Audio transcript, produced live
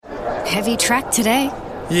Heavy track today.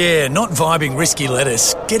 Yeah, not vibing risky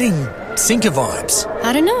lettuce. Getting sinker vibes.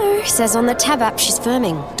 I don't know. Says on the Tab app she's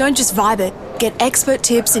firming. Don't just vibe it. Get expert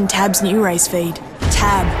tips in Tab's new race feed.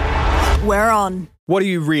 Tab. We're on. What are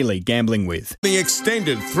you really gambling with? The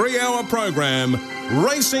extended 3-hour program,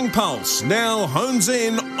 Racing Pulse, now hones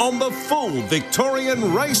in on the full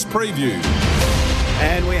Victorian race preview.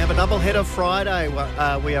 And we have a doubleheader Friday.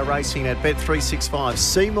 We are racing at Bet365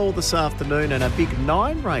 Seymour this afternoon and a big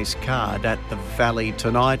 9-race card at the Valley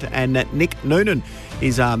tonight. And Nick Noonan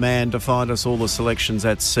is our man to find us all the selections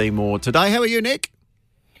at Seymour today. How are you, Nick?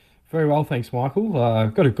 Very well, thanks, Michael.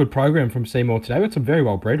 Got a good program from Seymour today. We've got some very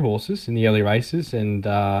well-bred horses in the early races and,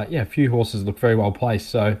 a few horses look very well placed,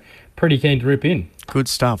 so pretty keen to rip in. Good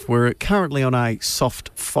stuff. We're currently on a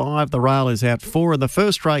soft 5. The rail is out 4, and the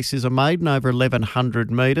first race is a maiden over 1,100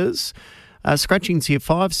 metres. Scratchings here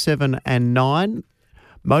 5, 7 and 9.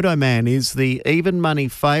 Moto Man is the even money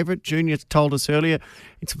favourite. Junior told us earlier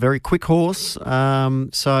it's a very quick horse,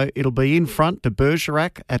 so it'll be in front. De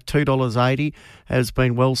Bergerac at $2.80 has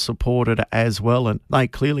been well supported as well, and they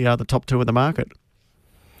clearly are the top two in the market.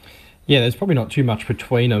 Yeah, there's probably not too much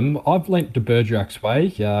between them. I've lent De Bergerac's way.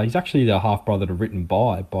 He's actually the half-brother to Written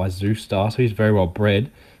by Zeus Star, so he's very well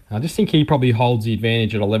bred. I just think he probably holds the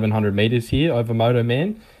advantage at 1,100 metres here over Moto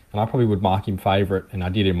Man. And I probably would mark him favourite, and I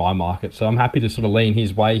did in my market. So I'm happy to sort of lean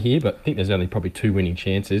his way here, but I think there's only probably 2 winning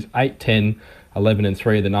chances. 8, 10, 11 and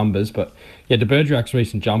 3 are the numbers. But yeah, De Bergerac's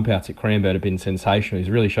recent jump outs at Cranbourne have been sensational. He's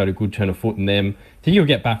really showed a good turn of foot in them. I think he'll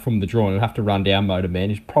get back from the draw and he'll have to run down Motor Man.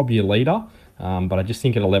 He's probably a leader, but I just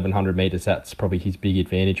think at 1,100 metres, that's probably his big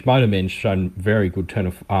advantage. Motor Man's shown very good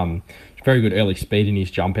very good early speed in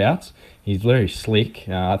his jump outs. He's very slick.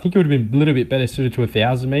 I think he would have been a little bit better suited to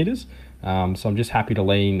 1,000 metres. So I'm just happy to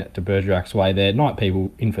lean De Bergerac's way there. Night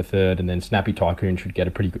People in for third, and then Snappy Tycoon should get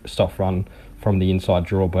a pretty good soft run from the inside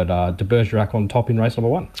draw. But De Bergerac on top in race number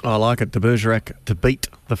 1. I like it. De Bergerac to beat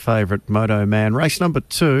the favourite Moto Man. Race number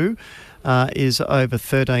 2 is over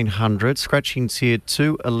 1,300. Scratchings here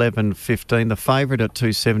 2:11.15. The favourite at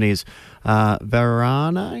 270 is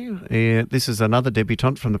Varane. This is another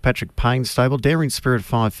debutant from the Patrick Payne stable. Daring Spirit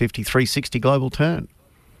 550, 360 global turn.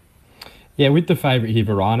 Yeah, with the favourite here,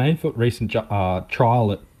 Varane, I thought recent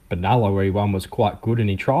trial at Benalla where he won was quite good, and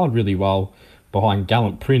he trialled really well behind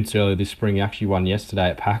Gallant Prince earlier this spring. He actually won yesterday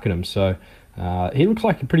at Pakenham, so he looks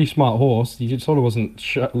like a pretty smart horse. He just sort of wasn't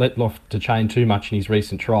let off to chain too much in his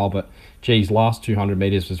recent trial, but geez, last 200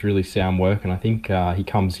 metres was really sound work, and I think he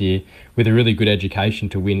comes here with a really good education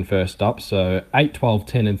to win first up. So 8, 12,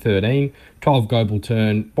 10 and 13. 12 global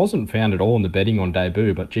turn wasn't found at all in the betting on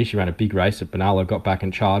debut, but gee, she ran a big race at Benalla, got back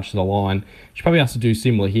and charged to the line. She probably has to do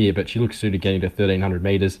similar here, but she looks suited getting to 1,300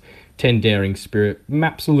 metres. 10 Daring Spirit,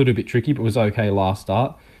 maps a little bit tricky, but was okay last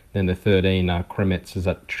start. Then the 13 Kremetz is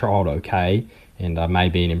at trialled okay, and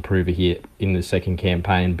maybe an improver here in the second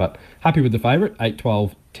campaign, but happy with the favourite, 8,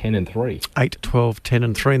 12, 10 and 3. 8, 12, 10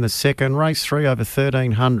 and 3 in the second. Race 3 over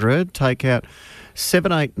 1,300. Take out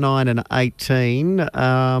 7, 8, 9 and 18.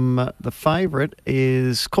 The favourite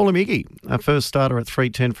is Call Him Iggy, a first starter at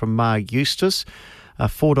 3.10 from Marg Eustace.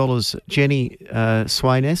 $4 Jenny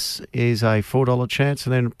Swayness is a $4 chance,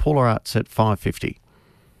 and then Paula Arts at 5.50.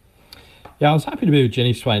 Yeah, I was happy to be with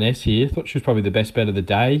Jenny Swayness here. Thought she was probably the best bet of the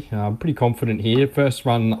day. I'm pretty confident here. First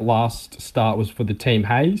run last start was for the Team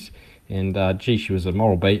Hayes, and she was a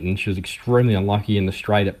moral beaten. She was extremely unlucky in the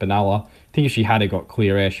straight at Benalla. I think if she had got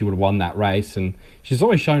clear air, she would have won that race, and she's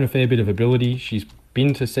always shown a fair bit of ability. She's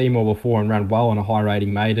been to Seymour before and ran well on a high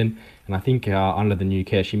rating maiden, and I think under the new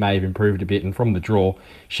care she may have improved a bit, and from the draw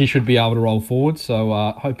she should be able to roll forward.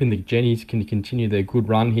 So hoping the Jennies can continue their good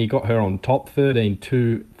run here. Got her on top, 13,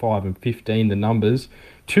 2, 5 and 15 the numbers.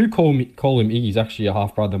 2 Call Him Iggy's actually a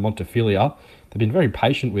half-brother Montefilia. They've been very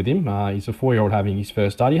patient with him. He's a 4-year-old having his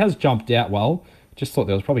first start. He has jumped out well. Just thought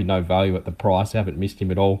there was probably no value at the price. I haven't missed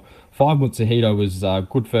him at all. 5 Mutsuhito was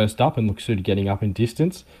good first up and looks suited getting up in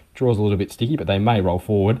distance. Draws a little bit sticky, but they may roll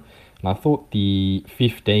forward. And I thought the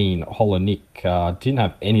 15 Holler Nick didn't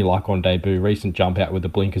have any luck on debut. Recent jump out with the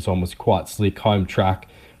blinkers on was quite slick. Home track,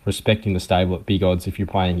 respecting the stable at big odds if you're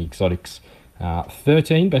playing exotics.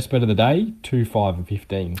 13, best bet of the day, 2, 5 and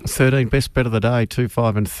 15. 13, best bet of the day, 2,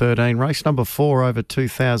 5 and 13. Race number 4 over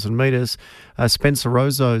 2,000 metres. Spencer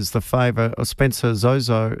Zozo is the favourite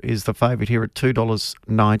here at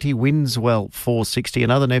 $2.90. Wins well, $4.60.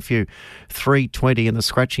 Another nephew, $3.20. And the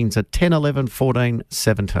scratchings are 10, 11, 14,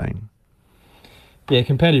 17. Yeah,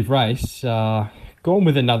 competitive race. Gone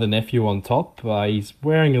with another nephew on top. He's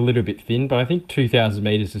wearing a little bit thin, but I think 2,000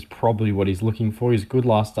 metres is probably what he's looking for. He's a good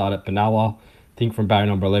last start at Benalla. I think from barrier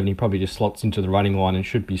number 11, he probably just slots into the running line and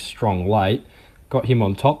should be strong late. Got him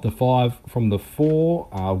on top, the 5 from the 4,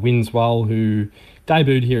 Winswell, who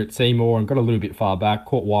debuted here at Seymour and got a little bit far back,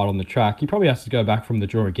 caught wide on the track. He probably has to go back from the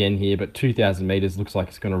draw again here, but 2,000 metres looks like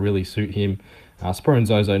it's going to really suit him.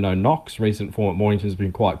 Speranzoso, no knocks. Recent form at Mornington's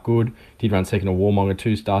been quite good. Did run second at Warmonger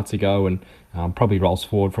 2 starts ago and probably rolls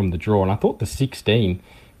forward from the draw. And I thought the 16,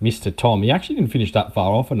 Mr. Tom, he actually didn't finish that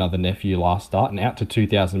far off another nephew last start, and out to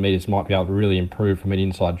 2,000 metres might be able to really improve from an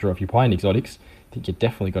inside draw. If you're playing exotics, I think you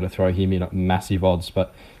definitely got to throw him in at massive odds.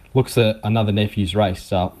 But looks at another nephew's race,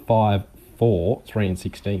 5, 4, 3 and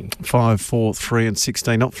 16. 5, 4, 3 and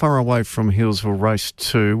 16. Not far away from Hillsville race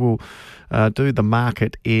 2. We'll do the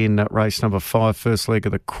market in race number 5, first leg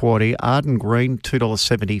of the quaddie. Arden Green,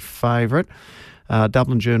 $2.70 favourite.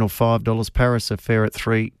 Dublin Journal, $5. Paris Affair at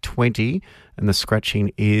 $3.20. And the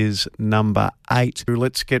scratching is number 8.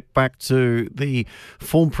 Let's get back to the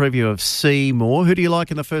form preview of Seymour. Who do you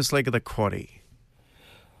like in the first leg of the quaddie?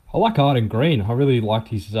 I like Arden Green. I really liked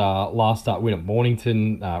his last start win at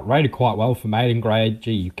Mornington. Rated quite well for maiden grade.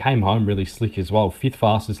 Gee, you came home really slick as well. 5th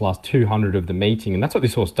fastest last 200 of the meeting. And that's what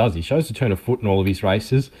this horse does. He shows to turn a foot in all of his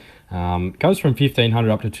races. Goes from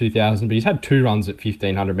 1,500 up to 2,000, but he's had 2 runs at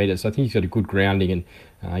 1,500 metres. So I think he's got a good grounding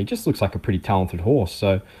and he just looks like a pretty talented horse.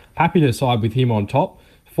 So happy to side with him on top.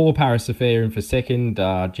 4 Paris Affair in for second.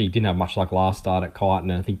 Didn't have much luck last start at Kyneton,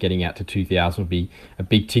 and I think getting out to 2,000 would be a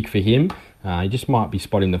big tick for him. He just might be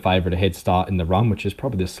spotting the favourite a head start in the run, which is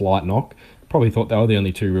probably the slight knock. Probably thought they were the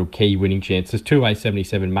only 2 real key winning chances.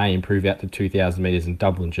 2A77 may improve out to 2,000 metres, and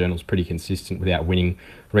Dublin Journal's pretty consistent without winning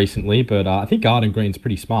recently. But I think Arden Green's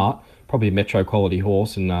pretty smart. Probably a metro quality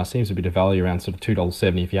horse, and seems a bit of value around sort of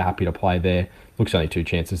 $2.70 if you're happy to play there. Looks only 2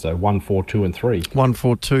 chances though, 1, 4, 2 and 3. 1,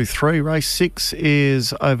 4, 2, 3. Race 6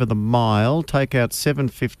 is over the mile. Take out 7,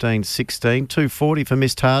 15, 16. 240 for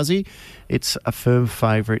Miss Tarzi. It's a firm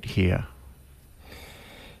favourite here.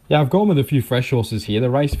 Yeah, I've gone with a few fresh horses here. The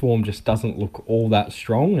race form just doesn't look all that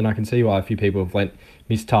strong, and I can see why a few people have lent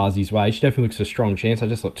Miss Tarzi's way. She definitely looks a strong chance. I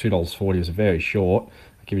just thought $2.40 was very short,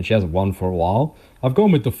 given she hasn't won for a while. I've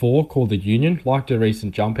gone with the 4, called the Union. Liked her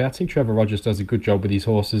recent jump out. I think Trevor Rogers does a good job with his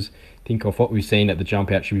horses. I think of what we've seen at the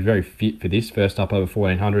jump out, should be very fit for this. First up over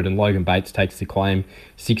 1,400, and Logan Bates takes the claim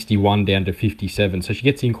 61 down to 57. So she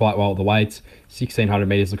gets in quite well at the weights. 1,600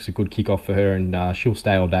 metres looks a good kick-off for her, and she'll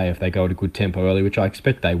stay all day if they go at a good tempo early, which I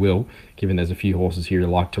expect they will, given there's a few horses here who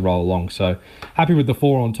like to roll along. So happy with the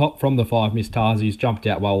 4 on top from the 5, Miss Tarzi's. Jumped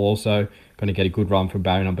out well also. Going to get a good run from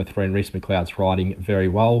barrier number 3, and Reese McLeod's riding very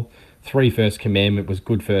well. 3 First Commandment was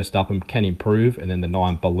good first up and can improve, and then the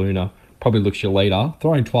 9 Balluna probably looks your leader.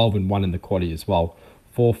 Throwing 12 and 1 in the quaddie as well.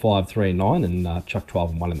 4, 5, 3 and 9, and chuck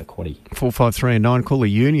 12 and 1 in the quaddie. 4, 5, 3 and 9. Call the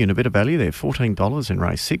Union. A bit of value there. $14 in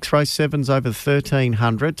race 6. Race 7's over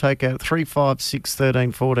 1,300. Take out 3, 5, 6,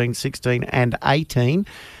 13, 14, 16 and 18.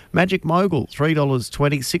 Magic Mogul, $3.20.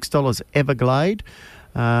 $6 Everglade.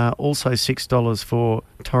 Also $6 for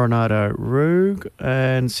Toronado Rogue,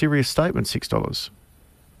 and Serious Statement $6.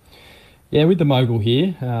 Yeah, with the Mogul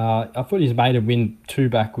here, I thought his maiden win 2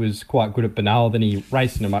 back was quite good at Benalla. Then he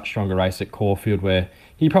raced in a much stronger race at Caulfield, where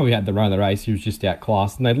he probably had the run of the race. He was just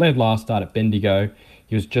outclassed. And they led last start at Bendigo.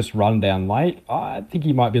 He was just run down late. I think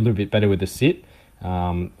he might be a little bit better with the sit.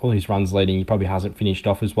 All his runs leading, he probably hasn't finished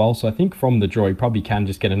off as well. So I think from the draw, he probably can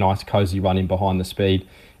just get a nice cosy run in behind the speed,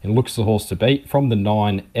 and looks the horse to beat. From the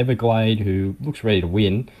 9 Everglade, who looks ready to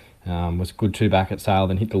win. Was good 2 back at Sale,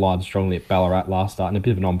 then hit the line strongly at Ballarat last start, and a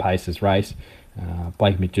bit of an on-paces race.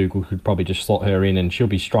 Blake McDougall could probably just slot her in, and she'll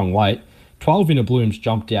be strong late. 12 Inner Blooms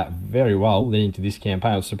jumped out very well leading to this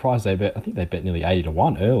campaign. I was surprised I think they bet nearly 80 to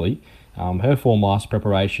 1 early. Her form last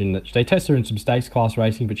preparation, they tested her in some stakes class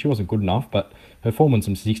racing, but she wasn't good enough. But her form on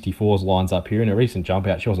some 64s lines up here. In a recent jump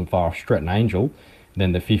out, she wasn't far off Stretton Angel.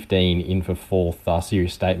 Then the 15 in for 4th,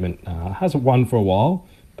 Serious Statement. Hasn't won for a while,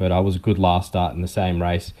 but was a good last start in the same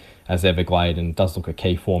race as Everglade, and does look a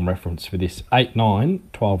key form reference for this. 8, 9,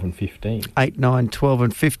 12 and 15. 8, 9, 12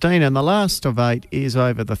 and 15. And the last of 8 is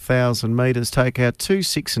over the 1,000 metres. Take out 2,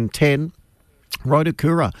 6 and 10.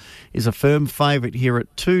 Rotokura is a firm favourite here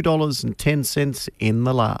at $2.10 in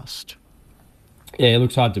the last. Yeah, it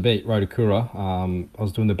looks hard to beat, Rotokura. I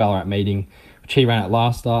was doing the Ballarat meeting, which he ran at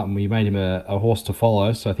last start, and we made him a horse to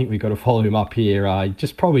follow, so I think we've got to follow him up here. He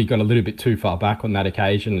just probably got a little bit too far back on that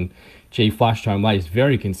occasion, and flashed home late. He's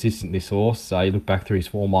very consistent, this horse. You look back through his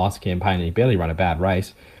form last campaign, and he barely ran a bad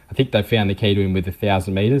race. I think they found the key to him with the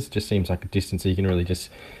 1,000 metres. Just seems like a distance he can really just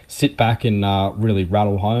sit back and really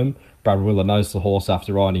rattle home. Brad Willer knows the horse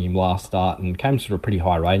after riding him last start, and came to a pretty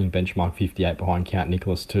high rating, benchmark 58 behind Count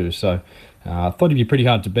Nicholas too. So I thought he'd be pretty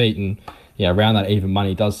hard to beat, and around that even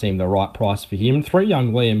money does seem the right price for him. 3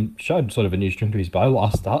 Young Liam showed sort of a new string to his bow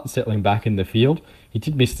last start, settling back in the field. He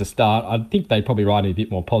did miss the start. I think they'd probably ride him a bit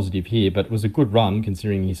more positive here, but it was a good run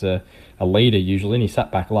considering he's a leader usually, and he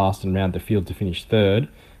sat back last and round the field to finish third.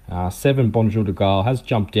 7 Bonjour de Gaulle has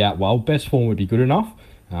jumped out well. Best form would be good enough.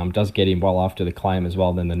 Does get him well after the claim as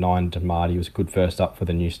well. Then the 9 Marty was good first up for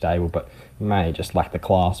the new stable, but may just lack the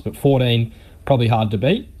class. But 14, probably hard to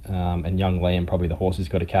beat. And Young Liam, probably the horse he's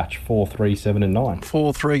got to catch. 4, 3, 7 and 9.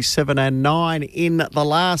 4, 3, 7 and 9 in the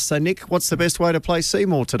last. So, Nick, what's the best way to play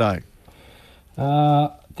Seymour today? I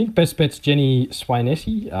think best bet's Jenny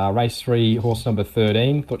Swainessi, race 3, horse number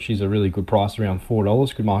 13. Thought she's a really good price, around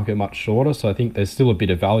 $4. Could mark her much shorter, so I think there's still a bit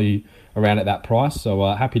of value around at that price. So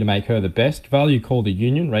happy to make her the best. Value called the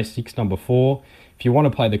Union, race 6, number 4. If you want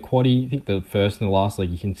to play the quaddie, I think the first and the last leg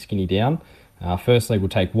you can skinny down. First leg will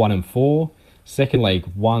take 1 and 4. Second leg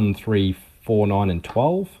 1, 3, 4, 9 and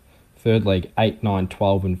 12. Third leg 8, 9,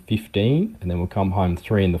 12 and 15. And then we'll come home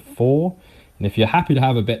 3 and the 4. And if you're happy to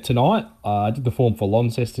have a bet tonight, I did the form for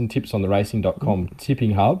Launceston, tips on the racing.com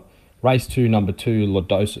tipping hub. Race 2, number 2,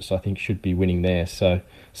 Lodosis, I think should be winning there. So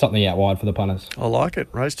something out wide for the punters. I like it.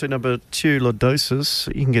 Race 2, number 2, Lodosis.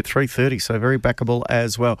 You can get 3.30, so very backable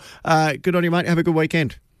as well. Good on you, mate. Have a good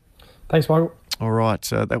weekend. Thanks, Michael. All right,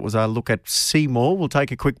 that was our look at Seymour. We'll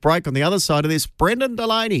take a quick break. On the other side of this, Brendan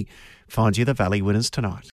Delaney finds you the Valley winners tonight.